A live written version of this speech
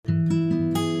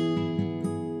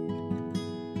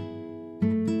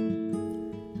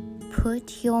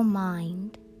put your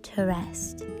mind to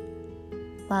rest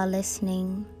while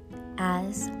listening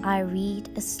as I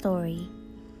read a story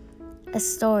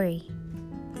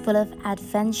full of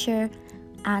adventure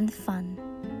and fun.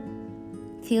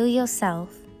 Feel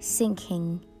yourself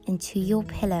sinking into your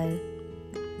pillow.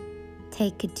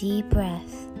 Take a deep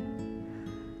breath.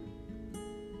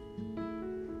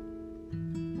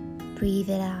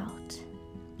 Breathe it out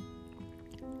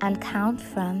and count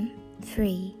from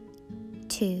 3,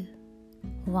 2,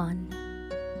 1.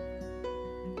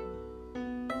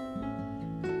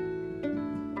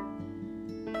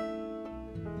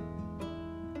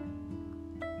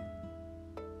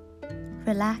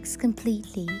 Relax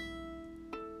completely.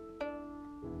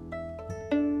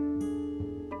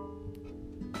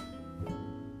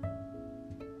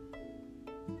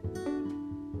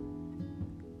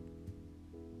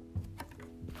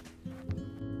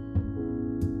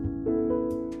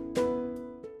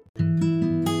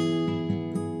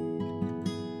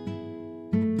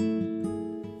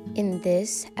 In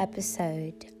this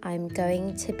episode, I'm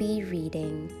going to be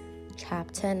reading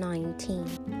Chapter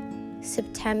 19,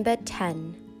 September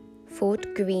 10,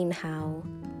 Fort Greenhow,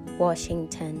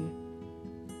 Washington.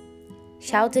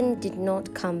 Sheldon did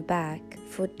not come back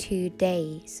for 2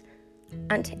 days,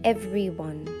 and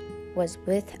everyone was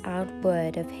without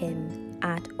word of him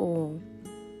at all,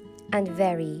 and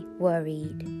very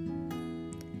worried.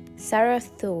 Sarah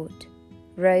thought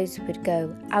Rose would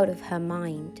go out of her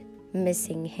mind,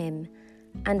 missing him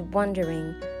and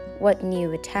wondering what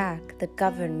new attack the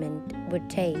government would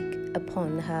take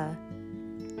upon her.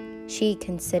 She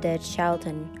considered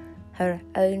Sheldon her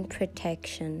own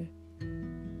protection.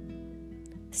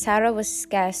 Sarah was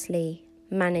scarcely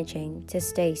managing to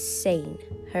stay sane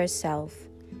herself.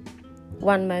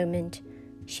 One moment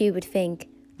she would think,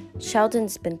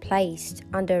 Sheldon's been placed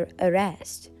under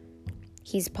arrest.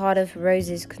 He's part of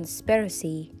Rose's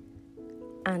conspiracy.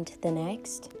 And the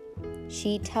next,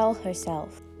 she'd tell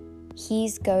herself,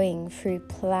 he's going through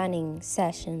planning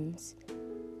sessions.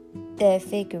 They're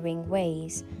figuring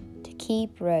ways to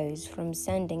keep Rose from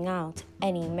sending out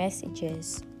any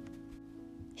messages.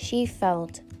 She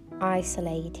felt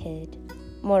isolated,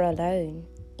 more alone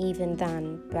even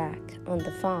than back on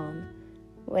the farm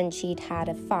when she'd had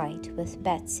a fight with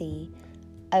Betsy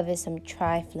over some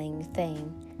trifling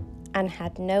thing and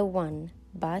had no one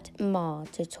but Ma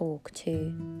to talk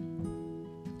to.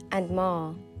 And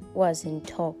Ma wasn't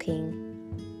talking.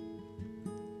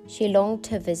 She longed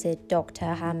to visit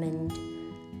Dr. Hammond.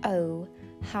 Oh,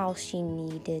 how she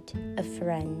needed a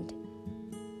friend.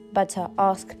 But to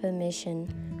ask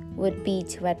permission would be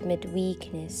to admit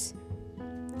weakness,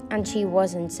 and she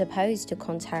wasn't supposed to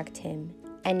contact him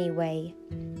anyway.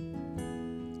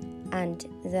 And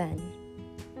then,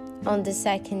 on the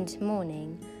second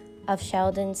morning of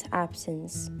Sheldon's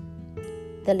absence,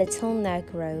 the little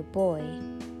Negro boy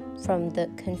from the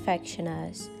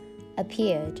confectioner's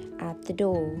appeared at the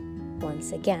door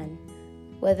once again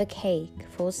with a cake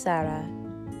for Sarah.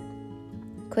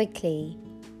 Quickly,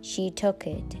 she took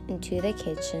it into the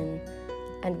kitchen,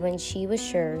 and when she was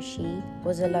sure she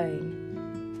was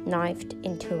alone, knifed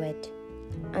into it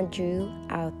and drew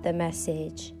out the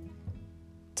message.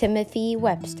 Timothy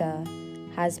Webster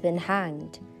has been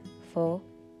hanged for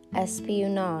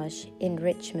espionage in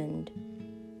Richmond,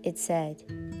 it said.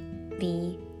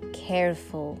 Be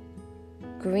careful.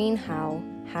 Greenhow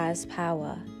has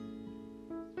power.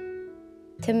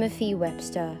 Timothy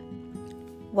Webster,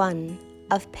 one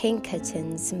of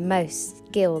Pinkerton's most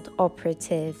skilled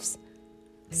operatives.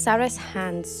 Sarah's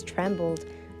hands trembled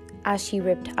as she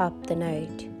ripped up the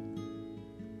note.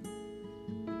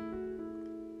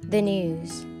 The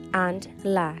news and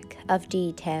lack of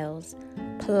details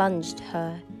plunged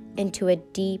her into a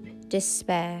deep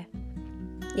despair.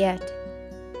 Yet,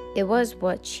 it was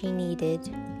what she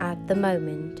needed at the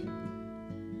moment.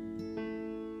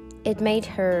 It made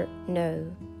her know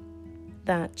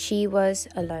that she was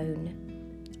alone.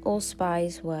 All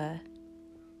spies were.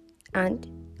 And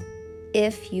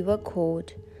if you were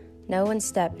caught, no one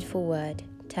stepped forward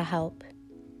to help.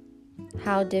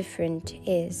 How different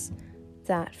is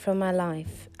that from my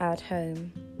life at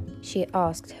home, she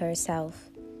asked herself.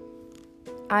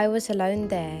 I was alone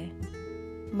there.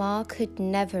 Ma could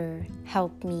never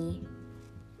help me.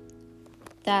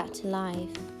 That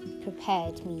life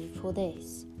prepared me for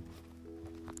this.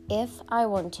 If I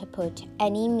want to put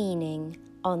any meaning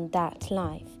on that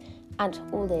life and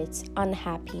all its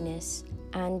unhappiness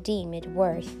and deem it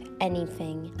worth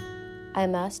anything, I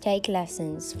must take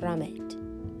lessons from it.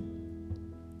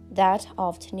 That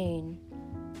afternoon,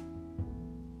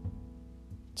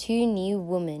 2 new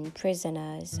women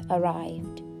prisoners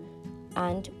arrived,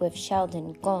 and with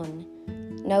Sheldon gone,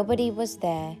 nobody was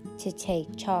there to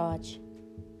take charge.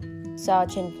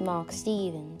 Sergeant Mark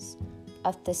Stevens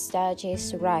of the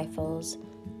Sturgis Rifles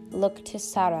looked to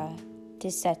Sarah to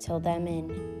settle them in.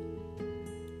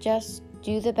 Just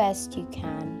do the best you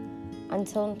can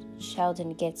until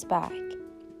Sheldon gets back,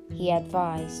 he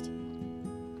advised.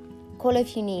 Call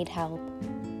if you need help.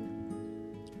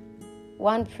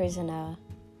 One prisoner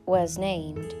was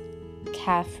named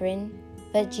Catherine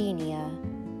Virginia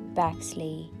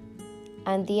Baxley,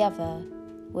 and the other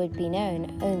would be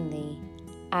known only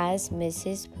as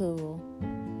Mrs. Poole.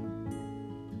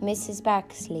 Mrs.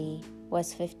 Baxley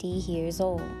was 50 years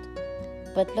old,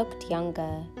 but looked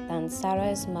younger than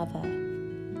Sarah's mother.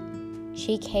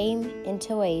 She came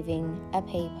into waving a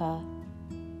paper.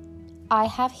 I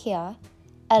have here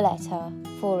a letter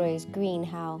for Rose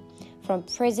Greenhow from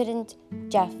President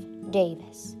Jeff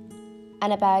Davis,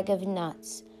 and a bag of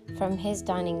nuts from his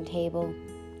dining table.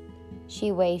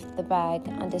 She waved the bag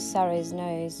under Sarah's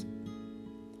nose.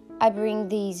 I bring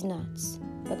these nuts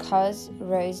because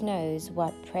Rose knows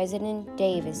what President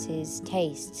Davis's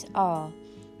tastes are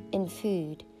in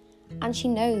food, and she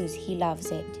knows he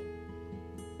loves it.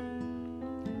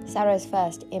 Sarah's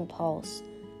first impulse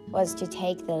was to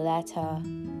take the letter,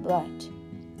 but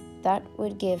that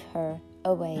would give her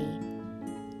away.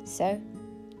 So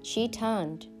she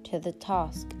turned to the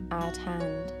task at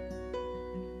hand.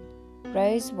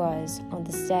 Rose was on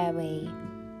the stairway.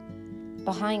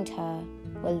 Behind her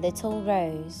were little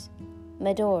Rose,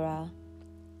 Medora,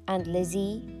 and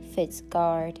Lizzie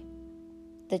Fitzgard,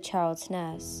 the child's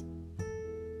nurse.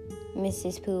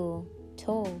 Mrs. Poole,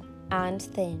 tall and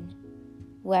thin,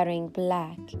 wearing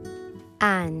black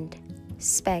and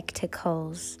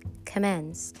spectacles,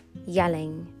 commenced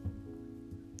yelling,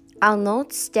 I'll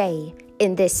not stay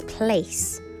in this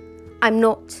place. I'm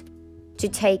not to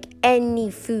take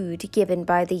any food given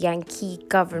by the Yankee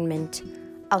government.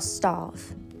 I'll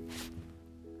starve.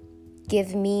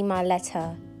 Give me my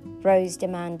letter, Rose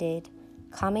demanded,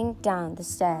 coming down the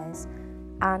stairs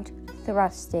and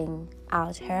thrusting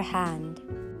out her hand.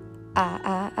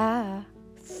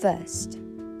 First,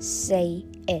 say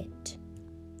it,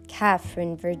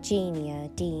 Catherine Virginia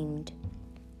deemed.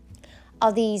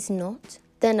 Are these not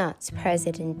the nuts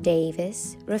President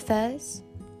Davis refers?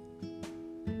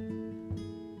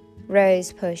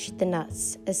 Rose pushed the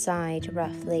nuts aside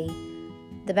roughly.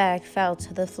 The bag fell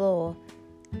to the floor,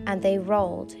 and they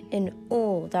rolled in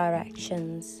all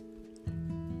directions.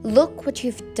 Look what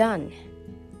you've done.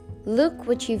 Look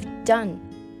what you've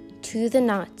done to the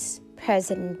nuts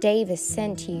President Davis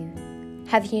sent you.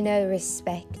 Have you no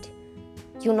respect?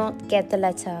 You'll not get the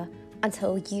letter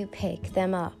until you pick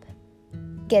them up.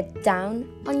 Get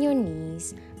down on your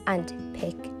knees and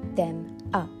pick them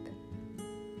up,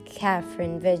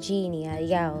 Catherine Virginia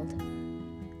yelled.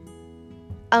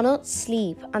 I'll not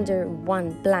sleep under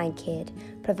one blanket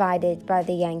provided by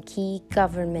the Yankee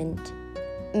government,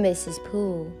 Mrs.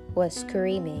 Poole was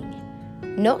screaming.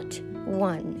 Not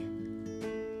one.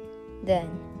 Then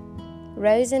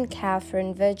Rose and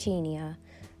Catherine Virginia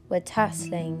were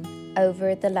tussling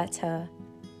over the letter.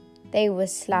 They were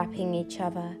slapping each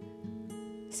other.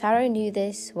 Sarah knew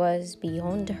this was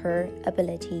beyond her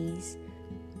abilities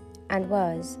and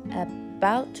was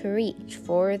about to reach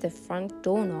for the front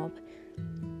doorknob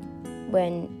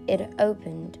when it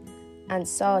opened and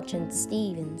Sergeant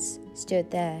Stevens stood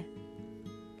there.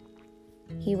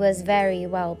 He was very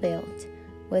well built,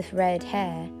 with red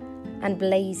hair and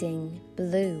blazing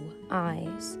blue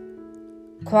eyes.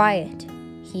 Quiet,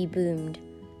 he boomed.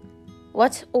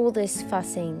 What's all this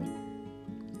fussing?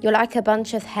 You're like a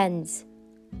bunch of hens.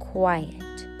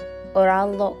 Quiet, or I'll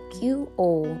lock you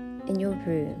all in your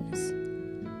rooms.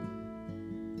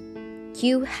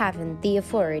 You haven't the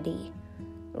authority.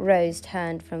 Rose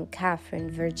turned from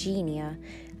Catherine Virginia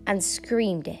and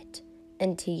screamed it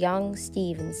into young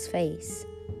Stephen's face.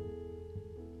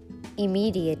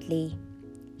 Immediately,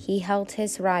 he held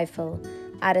his rifle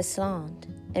at a slant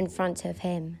in front of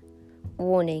him,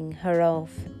 warning her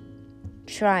off.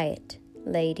 Try it,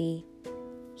 lady,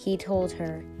 he told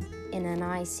her in an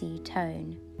icy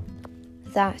tone.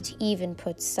 That even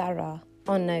put Sarah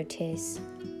on notice.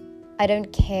 I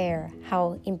don't care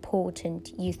how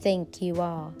important you think you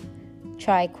are.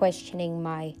 Try questioning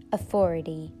my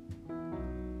authority.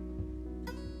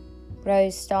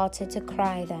 Rose started to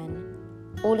cry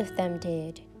then. All of them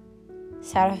did.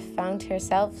 Sarah found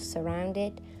herself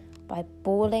surrounded by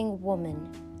bawling women.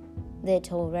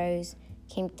 Little Rose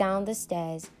came down the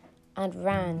stairs and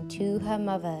ran to her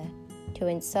mother to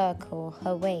encircle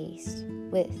her waist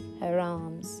with her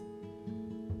arms.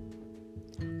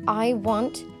 I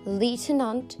want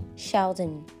Lieutenant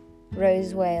Sheldon,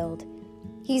 Rose wailed.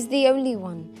 He's the only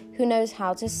one who knows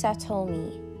how to settle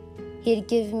me. He'd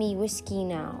give me whiskey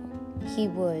now. He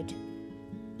would.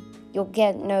 You'll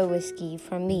get no whiskey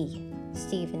from me,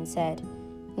 Stephen said.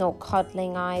 No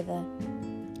cuddling either.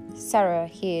 Sarah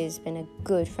here's been a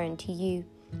good friend to you,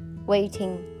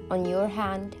 waiting on your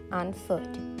hand and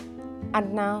foot.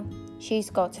 And now she's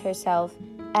got herself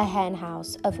a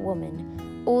henhouse of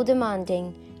women, all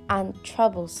demanding and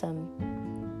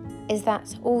troublesome. Is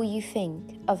that all you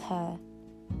think of her?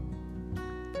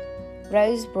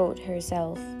 Rose brought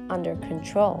herself under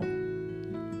control.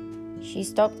 She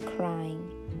stopped crying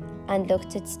and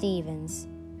looked at Stevens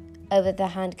over the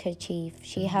handkerchief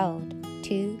she held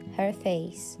to her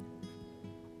face.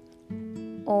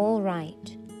 All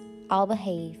right, I'll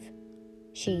behave,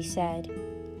 she said,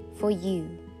 for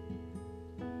you.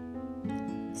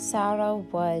 Sarah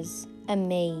was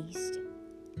amazed.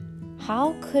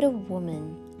 How could a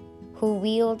woman who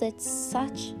wielded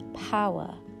such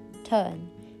power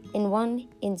turn in one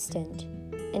instant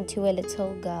into a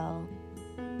little girl?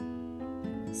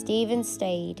 Stephen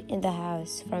stayed in the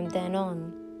house from then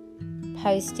on,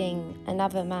 posting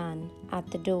another man at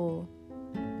the door.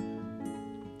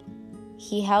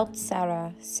 He helped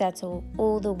Sarah settle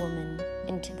all the women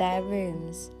into their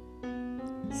rooms.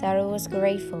 Sarah was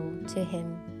grateful to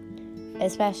him,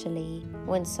 especially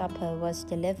when supper was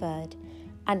delivered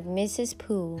and Mrs.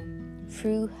 Poole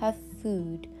threw her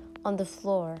food on the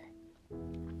floor.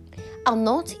 I'll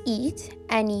not eat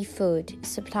any food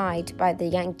supplied by the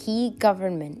Yankee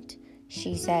government,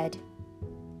 she said.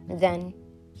 Then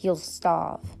you'll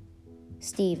starve,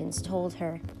 Stevens told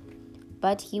her.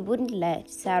 But he wouldn't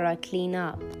let Sarah clean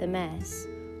up the mess,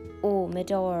 or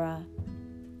Medora,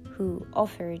 who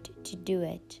offered to do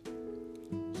it.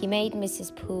 He made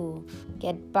Mrs. Poole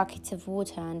get buckets of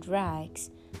water and rags,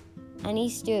 and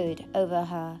he stood over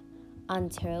her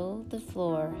until the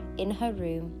floor in her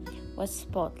room was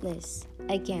spotless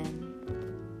again.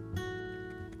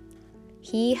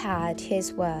 He had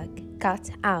his work cut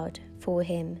out for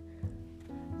him.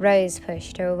 Rose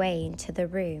pushed her way into the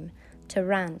room to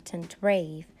rant and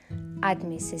rave at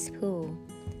Mrs. Poole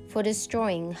for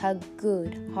destroying her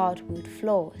good hardwood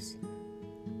floors.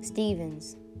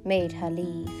 Stevens made her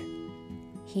leave.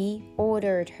 He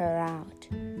ordered her out,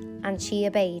 and she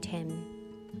obeyed him.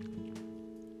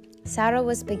 Sarah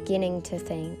was beginning to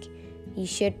think he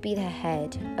should be the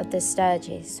head of the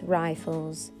Sturgis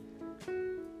Rifles.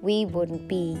 We wouldn't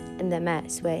be in the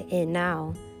mess we're in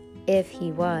now if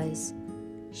he was,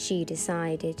 she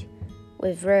decided,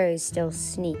 with Rose still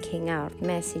sneaking out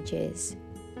messages.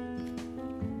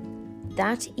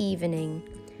 That evening,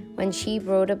 when she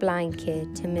brought a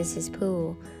blanket to Mrs.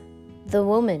 Poole, the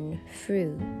woman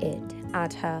threw it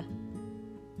at her.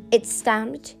 It's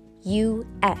stamped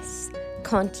U.S.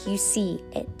 Can't you see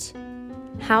it?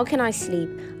 How can I sleep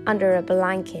under a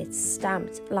blanket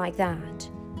stamped like that?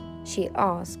 She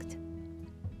asked.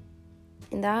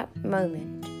 In that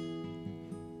moment,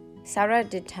 Sarah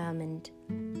determined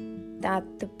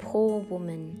that the poor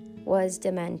woman was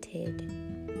demented.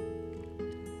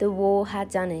 The war had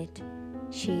done it,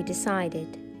 she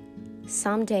decided.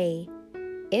 Someday,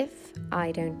 if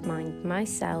I don't mind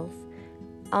myself,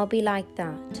 I'll be like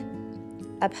that.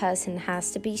 A person has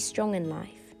to be strong in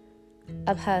life.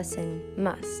 A person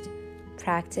must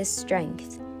practice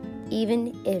strength,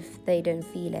 even if they don't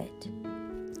feel it.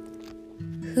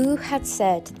 Who had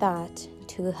said that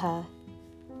to her?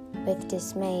 With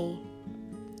dismay,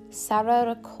 Sarah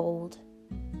recalled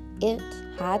it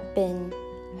had been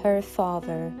her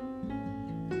father.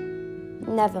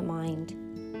 Never mind,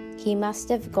 he must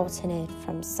have gotten it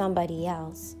from somebody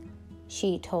else,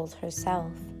 she told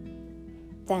herself.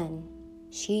 Then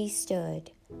she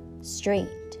stood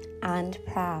straight and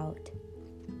proud.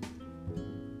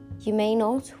 You may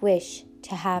not wish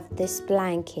to have this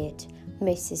blanket,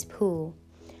 Mrs. Poole,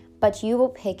 but you will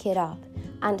pick it up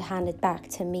and hand it back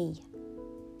to me.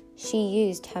 She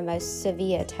used her most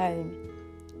severe tone,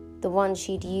 the one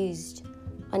she'd used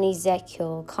on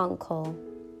Ezekiel Kunkel.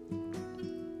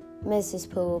 Mrs.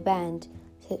 Poole bent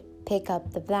to pick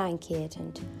up the blanket,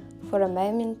 and for a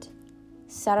moment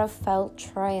Sarah felt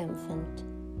triumphant.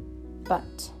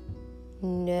 But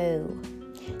no,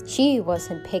 she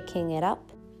wasn't picking it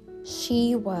up.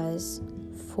 She was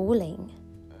falling.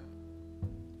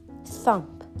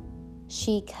 Thump!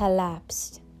 She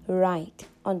collapsed right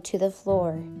onto the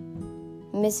floor.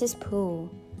 Mrs. Poole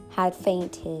had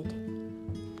fainted.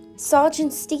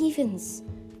 Sergeant Stevens!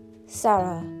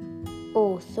 Sarah,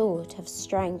 all thought of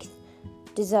strength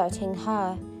deserting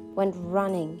her, went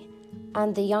running,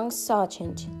 and the young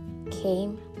sergeant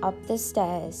came up the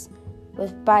stairs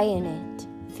with bayonet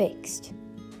fixed.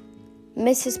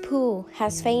 Mrs. Poole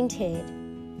has fainted.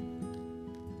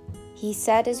 He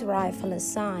set his rifle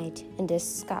aside in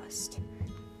disgust,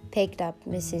 picked up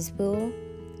Mrs. Poole,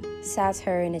 sat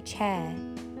her in a chair,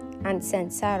 and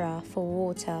sent Sarah for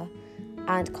water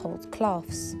and cold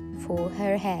cloths for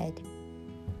her head.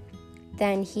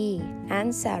 Then he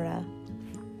and Sarah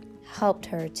helped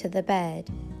her to the bed.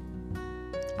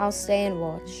 "I'll stay and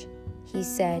watch," he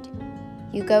said.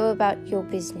 "You go about your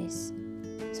business.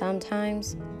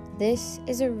 Sometimes this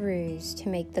is a ruse to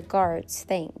make the guards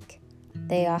think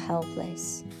they are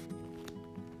helpless."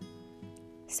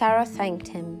 Sarah thanked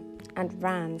him and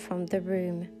ran from the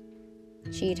room.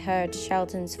 She'd heard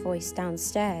Sheldon's voice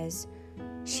downstairs.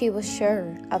 She was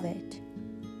sure of it.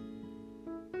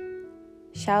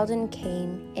 Sheldon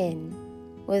came in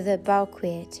with a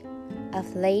bouquet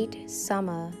of late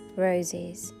summer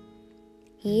roses.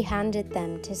 He handed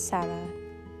them to Sarah.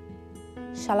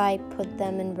 "Shall I put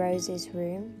them in Rose's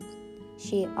room?"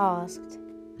 she asked.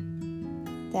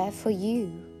 "They're for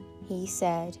you," he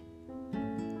said.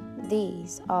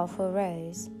 "These are for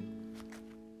Rose."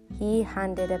 He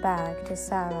handed a bag to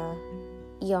Sarah.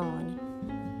 Yawn.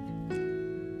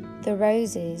 The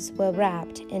roses were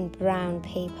wrapped in brown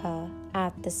paper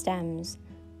at the stems.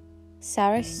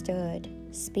 Sarah stood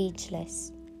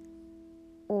speechless.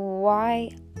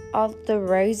 "Why are the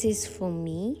roses for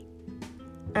me?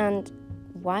 And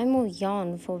why more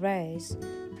yarn for Rose,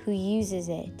 who uses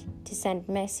it to send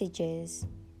messages?"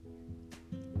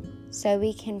 "So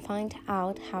we can find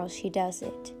out how she does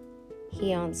it,"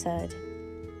 he answered.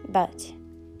 "But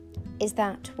is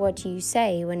that what you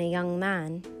say when a young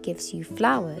man gives you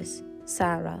flowers,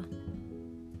 Sarah?"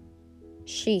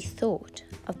 She thought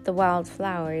of the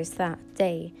wildflowers that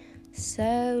day,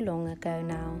 so long ago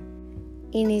now,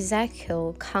 in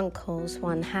Ezekiel Kunkel's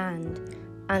one hand,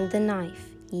 and the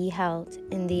knife he held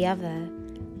in the other,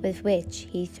 with which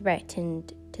he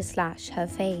threatened to slash her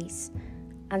face,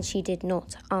 and she did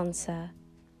not answer.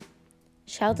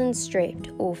 Sheldon stripped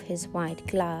off his white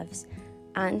gloves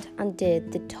and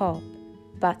undid the top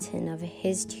button of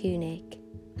his tunic.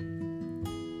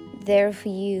 "They're for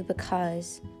you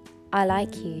because I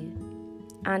like you,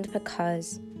 and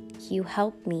because you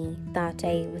helped me that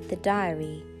day with the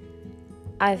diary.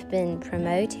 I've been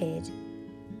promoted."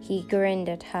 He grinned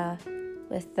at her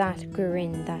with that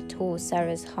grin that tore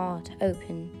Sarah's heart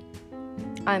open.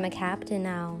 "I'm a captain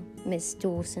now, Miss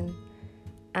Dawson,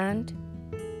 and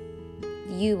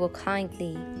you will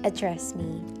kindly address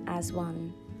me as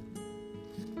one."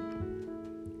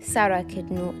 Sarah could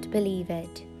not believe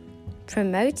it.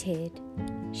 "Promoted?"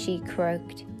 she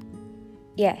croaked.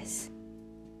 "Yes,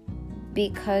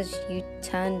 because you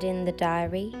turned in the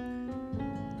diary?"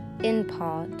 "In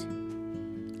part."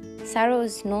 Sarah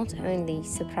was not only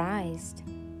surprised,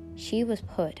 she was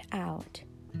put out.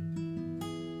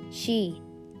 She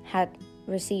had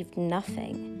received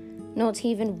nothing, not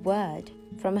even word,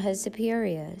 from her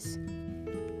superiors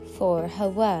for her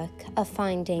work of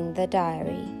finding the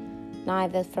diary,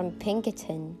 neither from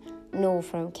Pinkerton nor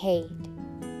from Kate.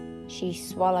 She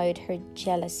swallowed her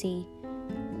jealousy,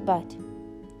 but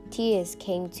tears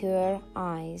came to her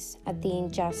eyes at the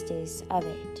injustice of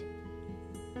it.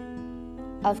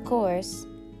 "Of course,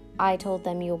 I told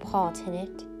them your part in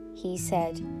it," he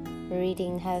said,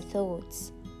 reading her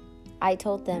thoughts. "I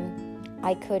told them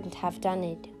I couldn't have done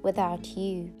it without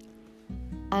you,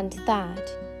 and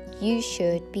that you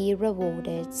should be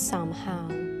rewarded somehow.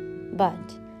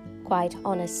 But, quite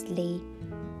honestly,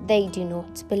 they do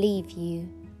not believe you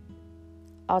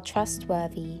are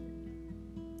trustworthy.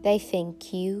 They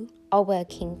think you are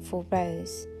working for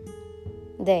Rose."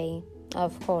 "They,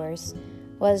 of course,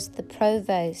 was the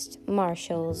Provost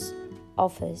Marshal's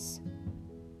office.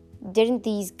 Didn't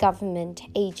these government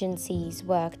agencies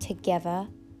work together?"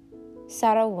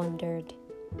 Sarah wondered.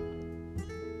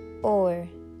 Or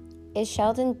is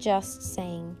Sheldon just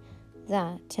saying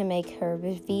that to make her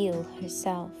reveal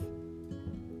herself?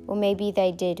 Or maybe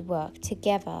they did work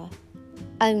together,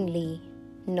 only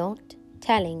not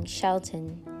telling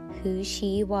Sheldon who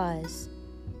she was.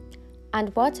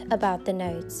 And what about the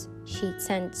notes she'd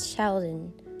sent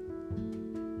Sheldon,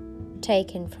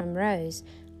 taken from Rose,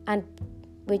 and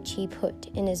which he put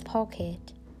in his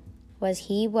pocket? Was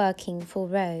he working for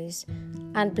Rose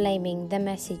and blaming the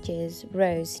messages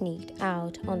Rose sneaked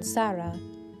out on Sarah?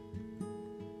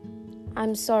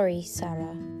 "I'm sorry,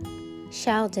 Sarah."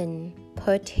 Sheldon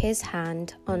put his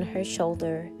hand on her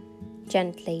shoulder,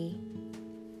 gently.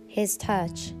 His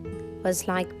touch was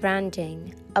like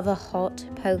branding of a hot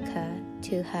poker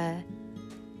to her,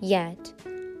 yet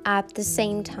at the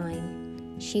same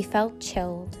time she felt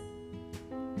chilled.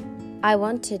 "I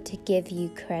wanted to give you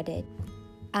credit.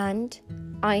 And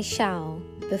I shall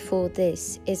before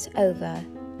this is over,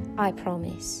 I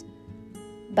promise.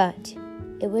 But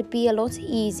it would be a lot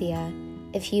easier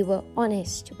if you were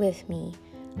honest with me,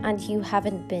 and you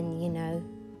haven't been, you know.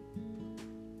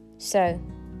 So,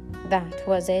 that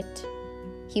was it.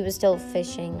 He was still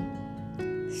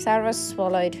fishing. Sarah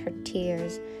swallowed her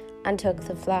tears and took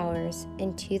the flowers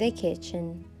into the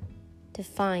kitchen to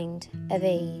find a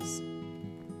vase.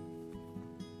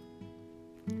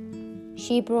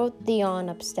 She brought the yarn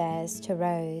upstairs to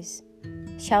Rose.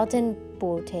 Sheldon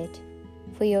bought it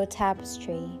for your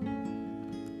tapestry.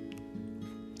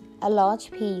 A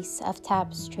large piece of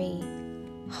tapestry,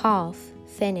 half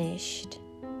finished,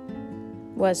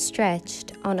 was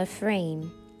stretched on a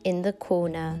frame in the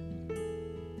corner.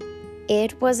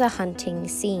 It was a hunting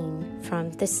scene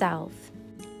from the south.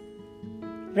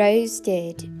 Rose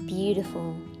did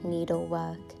beautiful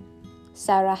needlework.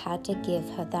 Sarah had to give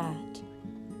her that.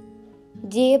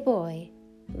 "Dear boy,"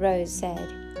 Rose said,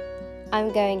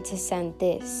 "I'm going to send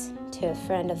this to a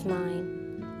friend of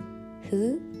mine."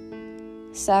 "Who?"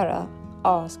 Sarah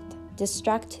asked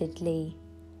distractedly.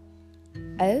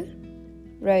 "Oh,"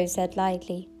 Rose said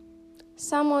lightly,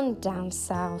 "someone down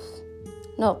south.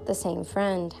 Not the same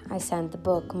friend I sent the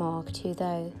bookmark to,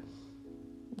 though.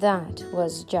 That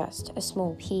was just a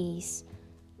small piece.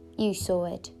 You saw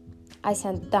it. I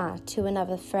sent that to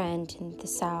another friend in the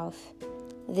south.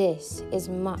 This is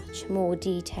much more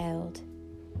detailed."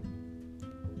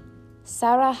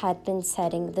 Sarah had been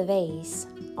setting the vase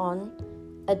on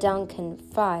a Duncan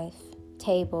Fife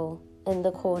table in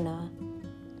the corner,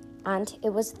 and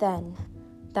it was then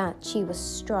that she was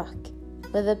struck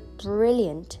with a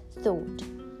brilliant thought,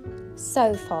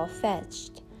 so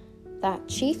far-fetched that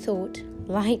she thought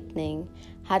lightning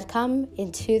had come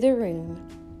into the room.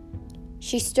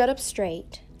 She stood up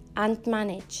straight and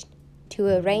managed to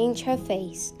arrange her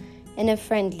face in a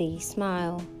friendly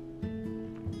smile.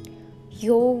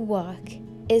 "Your work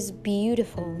is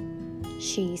beautiful,"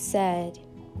 she said.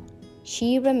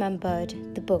 She remembered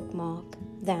the bookmark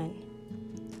then.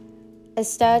 A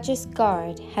Sturgis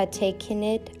guard had taken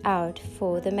it out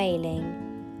for the mailing.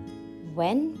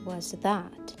 When was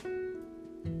that?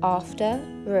 After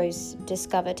Rose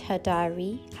discovered her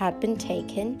diary had been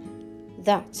taken,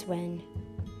 that's when.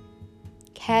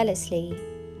 Carelessly,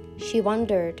 she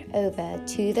wandered over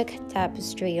to the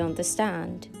tapestry on the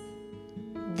stand.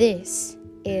 "This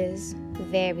is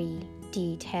very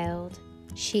detailed,"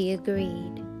 she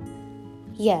agreed.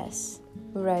 "Yes,"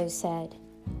 Rose said.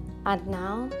 "And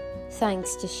now,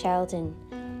 thanks to Sheldon,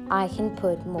 I can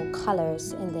put more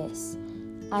colors in this,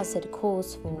 as it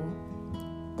calls for."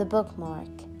 The bookmark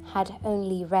had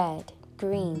only red,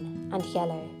 green, and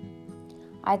yellow.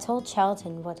 I told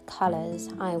Sheldon what colors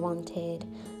I wanted,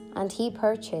 and he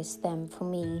purchased them for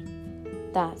me.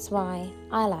 That's why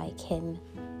I like him.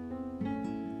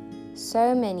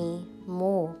 "So many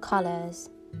more colors,"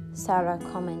 Sarah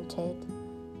commented.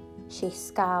 She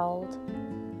scowled.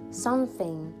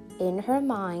 Something in her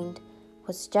mind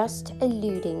was just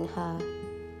eluding her,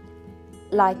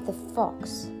 like the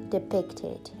fox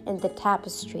depicted in the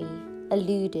tapestry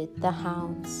eluded the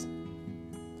hounds.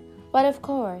 But of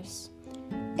course,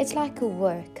 it's like a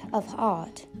work of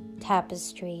art,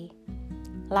 tapestry,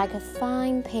 like a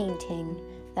fine painting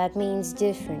that means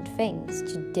different things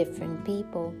to different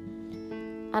people,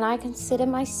 and I consider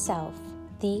myself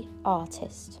the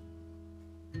artist.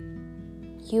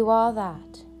 "You are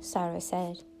that," Sarah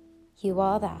said. "You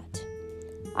are that.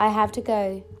 I have to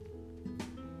go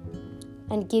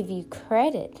and give you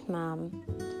credit, ma'am.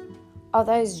 Are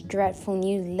those dreadful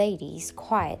new ladies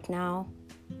quiet now?"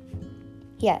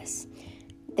 "Yes,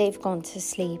 they've gone to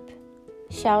sleep.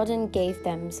 Sheldon gave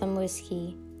them some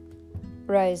whiskey."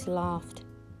 Rose laughed.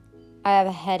 "I have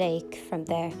a headache from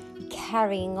their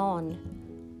carrying on.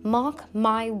 Mark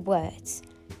my words,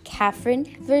 Catherine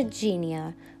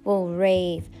Virginia will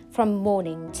rave from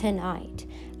morning to night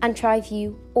and drive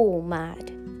you all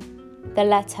mad. The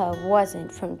letter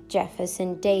wasn't from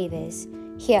Jefferson Davis.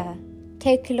 Here,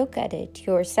 take a look at it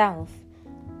yourself.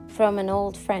 From an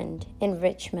old friend in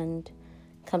Richmond.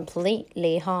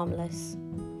 Completely harmless."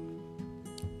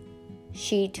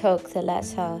 She took the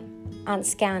letter and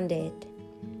scanned it.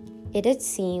 It did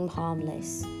seem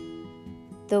harmless.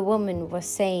 The woman was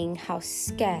saying how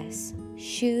scarce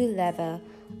shoe leather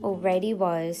already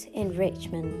was in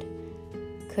Richmond.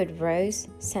 Could Rose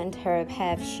send her a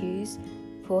pair of shoes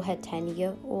for her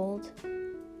 10-year-old?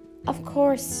 Of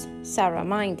course, Sarah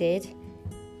minded.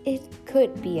 It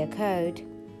could be a code.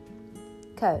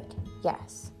 Code,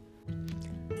 yes.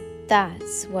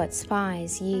 That's what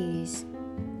spies use.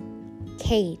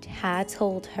 Kate had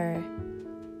told her.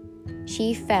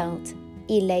 She felt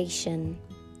elation,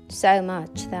 so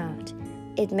much that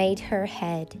it made her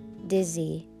head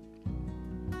dizzy.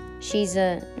 "She's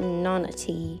a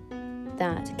nonity,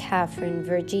 that Catherine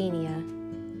Virginia,"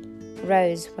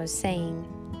 Rose was saying.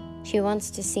 "She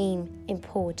wants to seem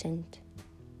important.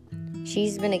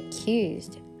 She's been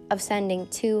accused of sending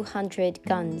 200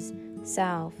 guns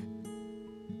south.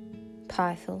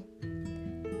 Piffle.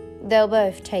 They'll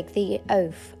both take the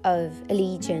oath of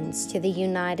allegiance to the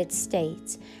United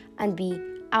States and be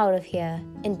out of here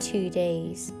in 2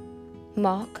 days.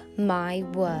 Mark my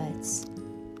words."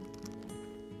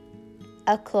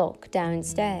 A clock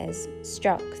downstairs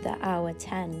struck the hour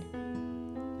 10.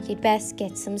 "You'd best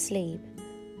get some sleep,"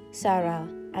 Sarah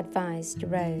advised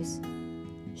Rose.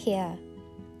 "Here,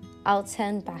 I'll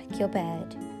turn back your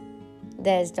bed.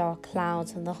 There's dark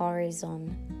clouds on the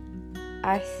horizon.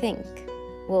 I think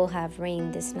we'll have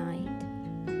rain this night."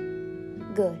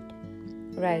 "Good,"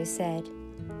 Rose said.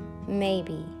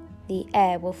 "Maybe the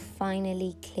air will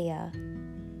finally clear."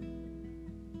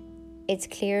 "It's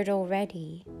cleared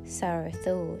already," Sarah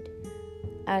thought,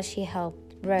 as she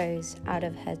helped Rose out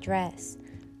of her dress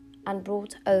and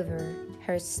brought over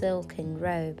her silken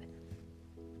robe.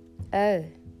 "Oh,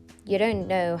 you don't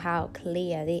know how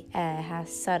clear the air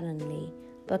has suddenly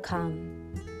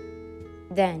become."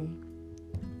 Then,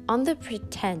 on the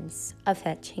pretense of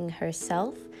fetching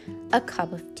herself a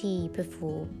cup of tea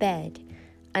before bed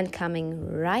and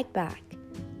coming right back,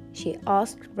 she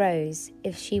asked Rose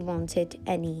if she wanted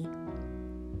any.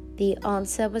 The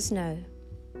answer was no.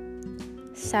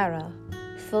 Sarah,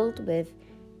 filled with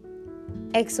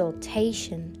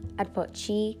exultation at what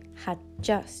she had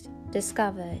just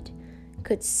discovered,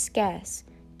 could scarce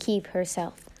keep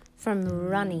herself from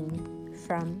running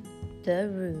from the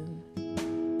room.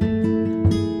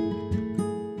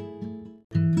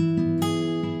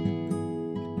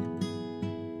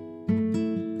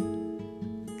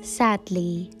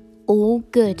 Sadly, all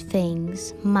good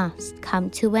things must come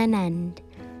to an end,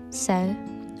 so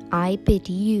I bid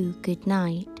you good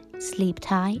night, sleep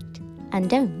tight, and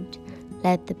don't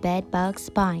let the bedbugs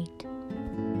bite.